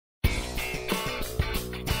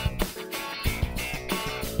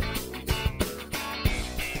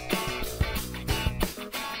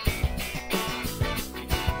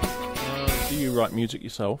you write music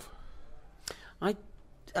yourself?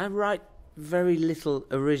 I write very little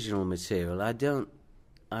original material. I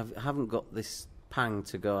haven't got this pang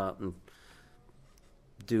to go out and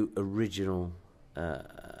do original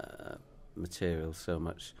material so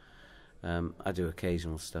much. I do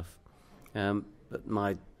occasional stuff, but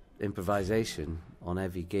my improvisation on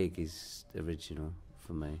every gig is original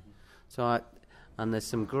for me. And there's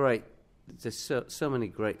so many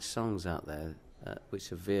great songs out there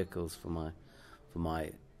which are vehicles for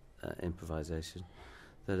my improvisation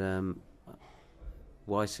that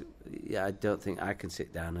I don't think I can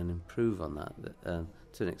sit down and improve on that to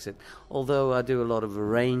an extent. Although I do a lot of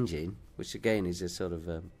arranging, which again is a sort of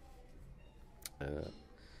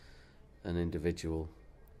an individual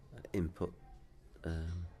input.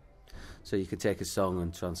 So you can take a song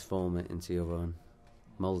and transform it into your own,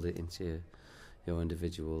 mould it into your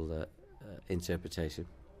individual interpretation.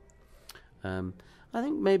 I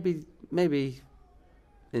think maybe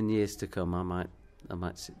in years to come I might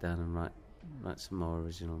sit down and write some more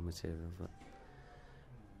original material,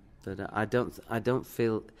 but I don't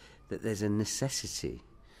feel that there's a necessity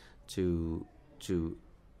to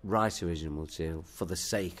write original material for the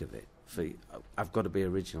sake of it. I've got to be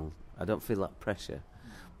original. I don't feel that pressure,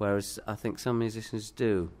 whereas I think some musicians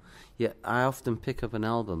do. Yet I often pick up an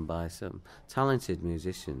album by some talented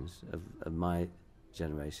musicians of my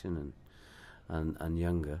generation and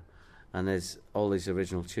younger, and there's all these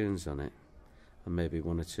original tunes on it, and maybe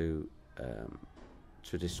one or two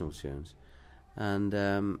traditional tunes, and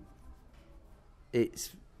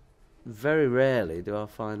it's very rarely do I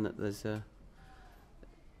find that there's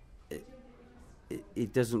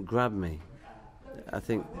it doesn't grab me. I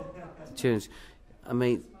think tunes,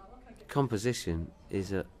 composition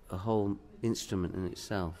is a whole instrument in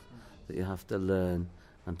itself that you have to learn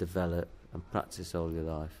and develop and practice all your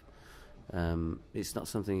life. It's not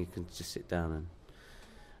something you can just sit down and...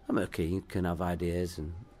 you can have ideas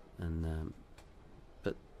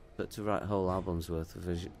but to write whole albums worth of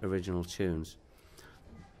original tunes,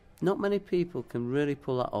 not many people can really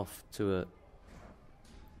pull that off to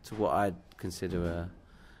what I'd consider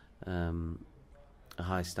a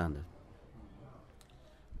high standard.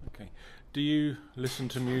 Okay. Do you listen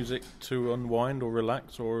to music to unwind or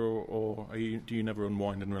relax, or do you never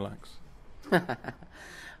unwind and relax?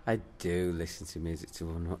 I do listen to music to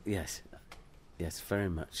unwind. Yes, very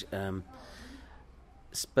much.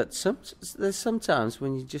 But there's sometimes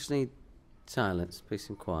when you just need silence, peace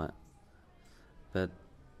and quiet. But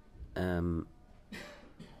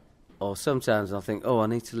or sometimes I'll think, I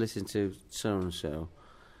need to listen to so and so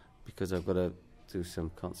because I've got to do some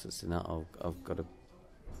concerts in that. I've got to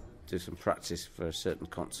do some practice for a certain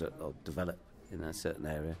concert or develop in a certain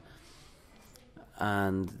area.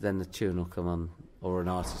 And then the tune will come on, or an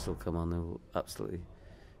artist will come on who will absolutely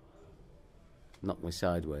knock me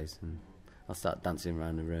sideways, and I'll start dancing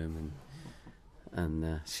around the room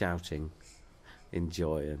and shouting in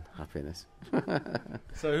joy and happiness.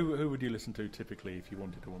 So who would you listen to typically if you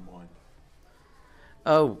wanted to unwind?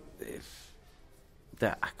 I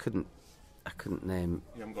couldn't name.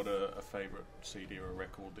 You haven't got a favourite CD or a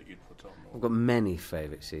record that you'd put on? I've got many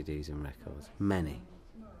favourite CDs and records, many,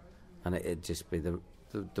 and it'd just be the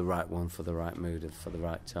right one for the right mood and for the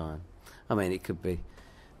right time. It could be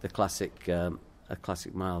the classic, a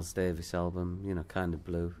classic Miles Davis album, Kind of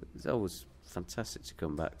Blue. It's always fantastic to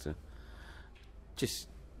come back to. Just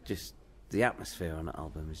the atmosphere on that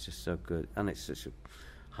album is just so good, and it's such a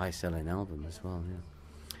high-selling album as well.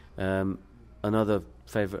 Yeah. Another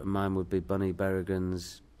favourite of mine would be Bunny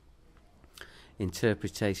Berrigan's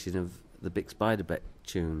interpretation of the Bix Beiderbecke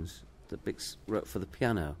tunes that Bix wrote for the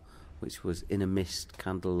piano, which was In a Mist,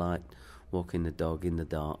 Candlelight, Walking the Dog, In the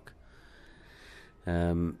Dark.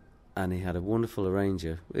 And he had a wonderful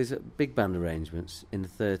arranger. It was big band arrangements in the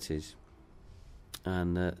 30s,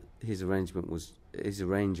 and his arranger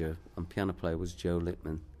and piano player was Joe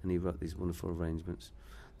Lippman, and he wrote these wonderful arrangements.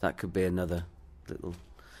 That could be another little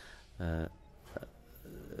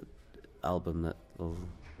album that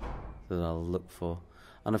I'll look for.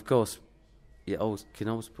 And of course, you can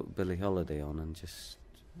always put Billie Holiday on and just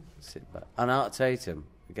sit back. And Art Tatum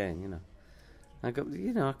again, I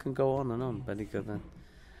can go on and on. Benny Goodman,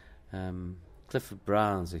 Clifford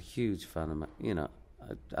Brown's a huge fan of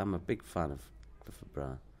I'm a big fan of Clifford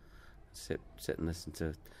Brown. Sit and listen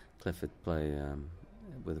to Clifford play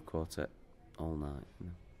with a quartet all night.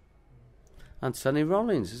 And Sonny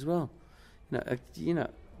Rollins as well.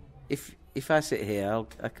 If I sit here,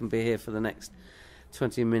 I can be here for the next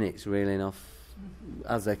 20 minutes reeling off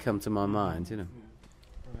as they come to my mind. Right.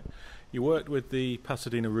 You worked with the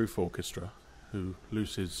Pasadena Roof Orchestra, who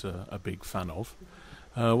Lucy's a big fan of.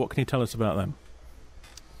 What can you tell us about them?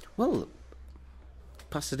 Well,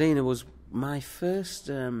 Pasadena was my first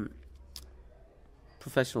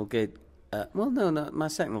professional gig. My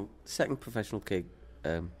second professional gig.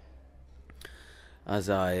 As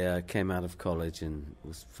I came out of college and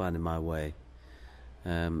was finding my way,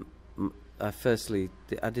 I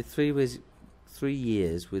did 3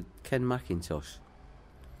 years with Ken McIntosh,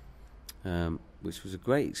 which was a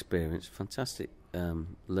great experience, fantastic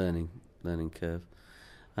learning curve.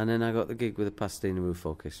 And then I got the gig with the Pasadena Roof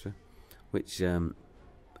Orchestra, which and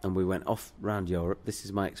we went off round Europe. This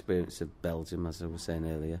is my experience of Belgium, as I was saying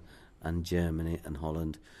earlier, and Germany and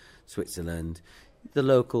Holland, Switzerland,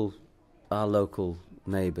 our local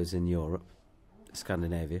neighbours in Europe,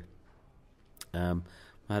 Scandinavia. I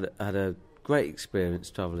had a great experience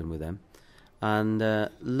travelling with them, and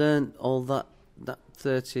learned all that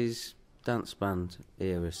 30s dance band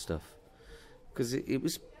era stuff, because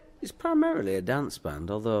it's primarily a dance band.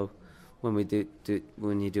 Although when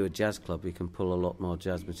you do a jazz club, you can pull a lot more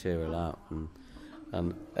jazz material out, and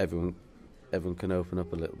everyone can open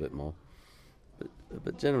up a little bit more.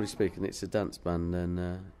 But generally speaking, it's a dance band, and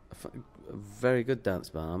a very good dance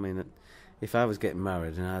band. I mean, if I was getting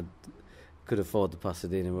married and I could afford the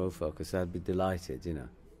Pasadena Roof Orchestra, I'd be delighted, you know.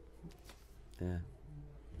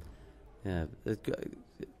 Yeah,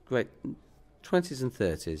 great 20s and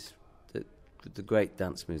 30s, the great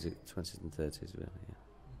dance music, 20s and 30s, really. Yeah.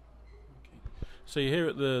 So you're here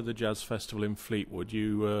at the Jazz Festival in Fleetwood.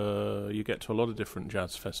 You get to a lot of different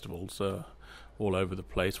jazz festivals all over the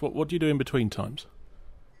place. What do you do in between times,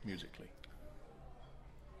 musically?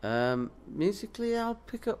 Musically, I'll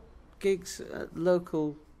pick up gigs at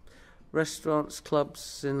local restaurants,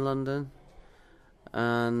 clubs in London,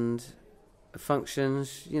 and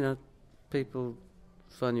functions. You know, people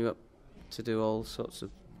phone you up to do all sorts of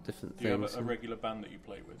different things. Do you have a regular band that you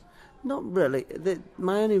play with? Not really.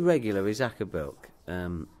 My only regular is Acker Bilk.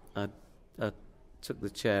 I took the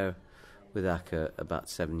chair with Acker about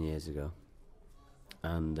 7 years ago,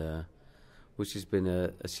 and which has been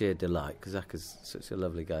a sheer delight, because Acker's such a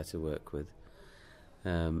lovely guy to work with.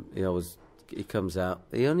 He comes out.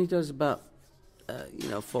 He only does about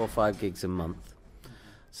 4 or 5 gigs a month.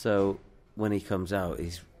 So when he comes out,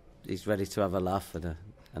 he's ready to have a laugh and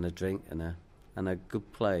a drink and a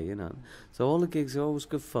good play, you know. So all the gigs are always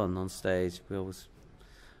good fun on stage.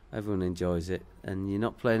 Everyone enjoys it, and you're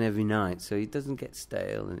not playing every night, so it doesn't get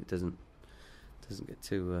stale and it doesn't get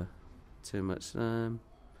too much. So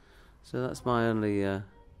that's my only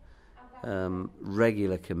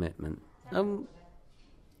regular commitment.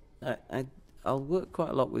 I'll work quite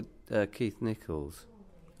a lot with Keith Nichols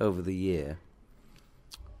over the year.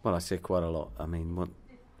 Well, I say quite a lot. I mean,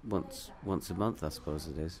 once a month, I suppose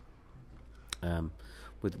it is.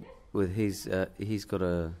 With he's got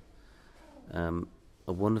a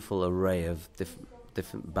wonderful array of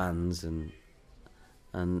different bands and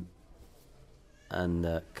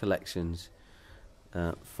collections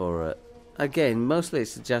for again, mostly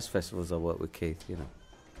it's the jazz festivals I work with Keith, you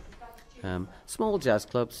know. Small jazz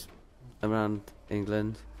clubs around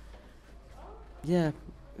England. Yeah,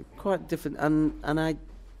 quite different, and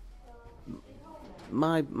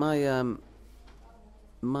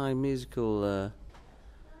my musical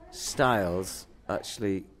styles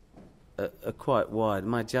actually are quite wide.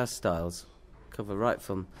 My jazz styles cover right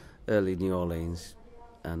from early New Orleans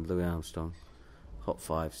and Louis Armstrong, Hot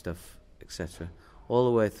Five stuff, etc., all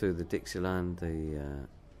the way through the Dixieland, the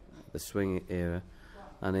swing era,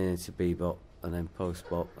 and then into bebop, and then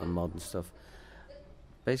post-bop and modern stuff.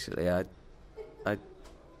 Basically, I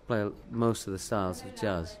play most of the styles of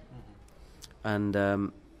jazz, and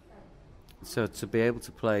so to be able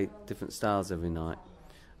to play different styles every night,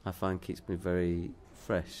 I find keeps me very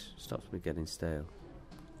fresh, stops me getting stale.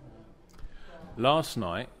 Last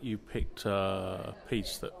night you picked a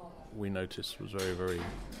piece that we noticed was very, very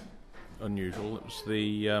unusual. It was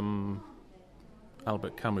the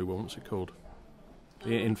Albert Camus one. What's it called?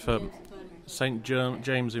 The St.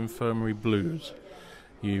 James Infirmary Blues.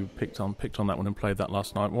 You picked on that one and played that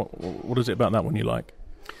last night. What is it about that one you like?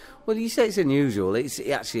 Well, you say it's unusual. It's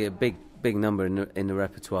actually a big number in the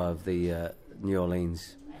repertoire of the New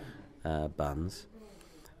Orleans bands.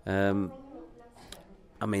 I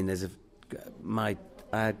mean,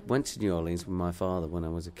 I went to New Orleans with my father when I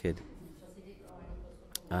was a kid,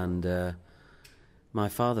 and my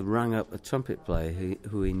father rang up a trumpet player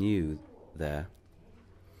who he knew there,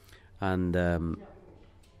 and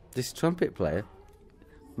this trumpet player,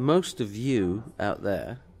 most of you out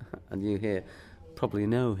there and you here probably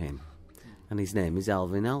know him, and his name is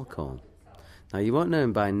Alvin Alcorn. Now, you won't know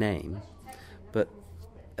him by name, but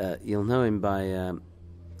you'll know him by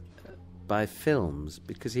by films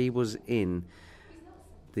because he was in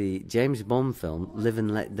the James Bond film Live and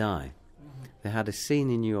Let Die. They had a scene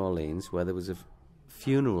in New Orleans where there was a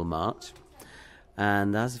funeral march,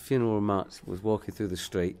 and as the funeral march was walking through the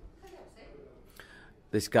street,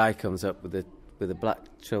 this guy comes up with a black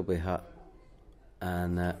trilby hat,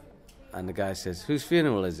 and the guy says, "Whose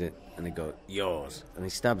funeral is it?" And they go, "Yours," and he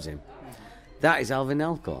stabs him. That is Alvin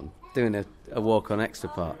Alcorn doing a walk on extra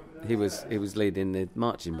part. He was leading the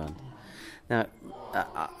marching band. Now,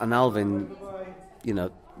 and Alvin, you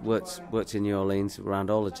know, works in New Orleans around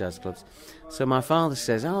all the jazz clubs. So my father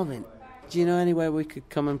says, "Alvin, do you know anywhere we could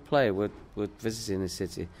come and play? We're visiting the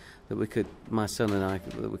city, that we could, my son and I,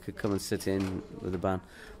 that we could come and sit in with the band."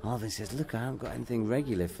 Alvin says, "Look, I haven't got anything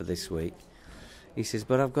regular for this week." He says,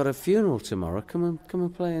 "But I've got a funeral tomorrow. Come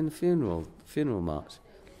and play in the funeral march."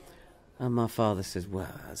 And my father says,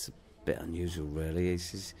 "Well, that's a bit unusual, really." He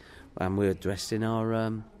says, "And we're dressed in our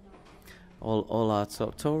all our sort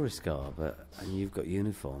of tourist garb, and you've got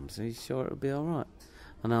uniforms. Are you sure it'll be all right?"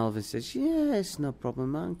 And Alvin says, "Yes, no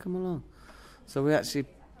problem, man. Come along." So we actually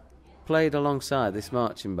played alongside this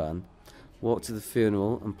marching band, walked to the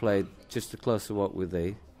funeral, and played Just a Closer Walk with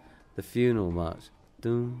Thee, the funeral march.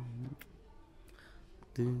 Doom,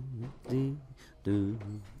 doom, doom,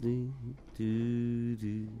 doom, doom, doom,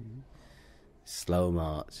 doom. Slow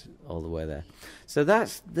march all the way there. So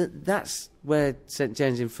that's where St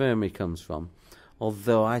James Infirmary comes from.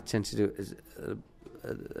 Although I tend to do it as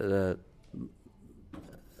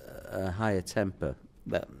a higher tempo,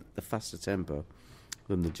 the faster tempo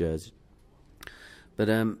than the jazz. But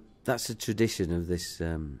that's a tradition of this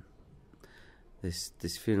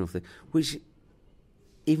this funeral thing, which,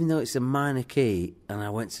 even though it's a minor key, and I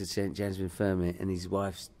went to St James Infirmary, and his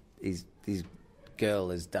girl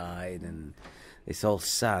has died, and it's all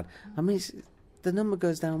sad. I mean, the number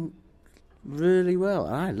goes down really well,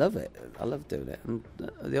 and I love it. I love doing it, and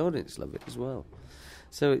the audience love it as well.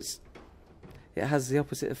 So it has the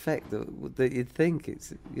opposite effect that you'd think.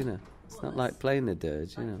 It's it's not like playing the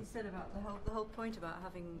dirge. Like you said about the whole point about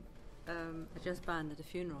having a jazz band at a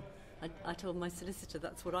funeral. I told my solicitor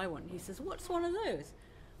that's what I want. He says, "What's one of those?"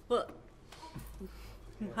 But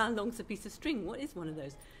how long's a piece of string? What is one of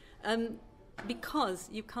those? Because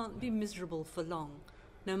you can't be miserable for long,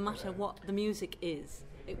 no matter what the music is.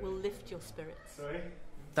 It will lift your spirits.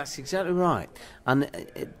 That's exactly right. And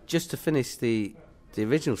just to finish the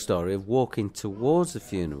original story of walking towards the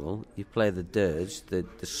funeral, you play the dirge, the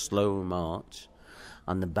slow march,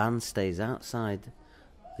 and the band stays outside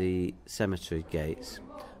the cemetery gates.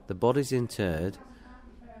 The body's interred,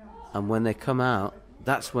 and when they come out,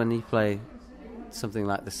 that's when you play something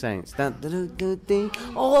like the Saints.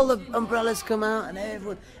 All the umbrellas come out, and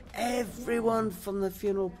everyone from the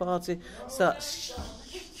funeral party starts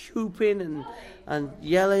whooping and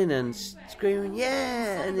yelling and screaming,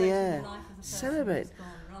 "Yeah!" in the air. Celebrate.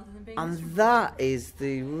 And that is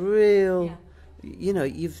the real,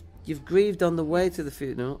 you've grieved on the way to the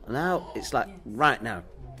funeral, and now it's like, right now,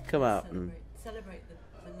 come out and celebrate the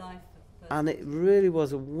life of and it really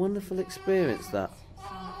was a wonderful experience, that.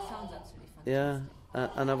 Sounds absolutely fantastic. Yeah,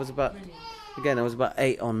 and I was about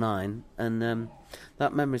 8 or 9, and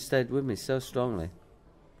that memory stayed with me so strongly.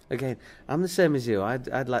 Again, I'm the same as you.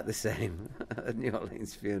 I'd like the same at New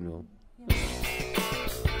Orleans funeral. Yeah.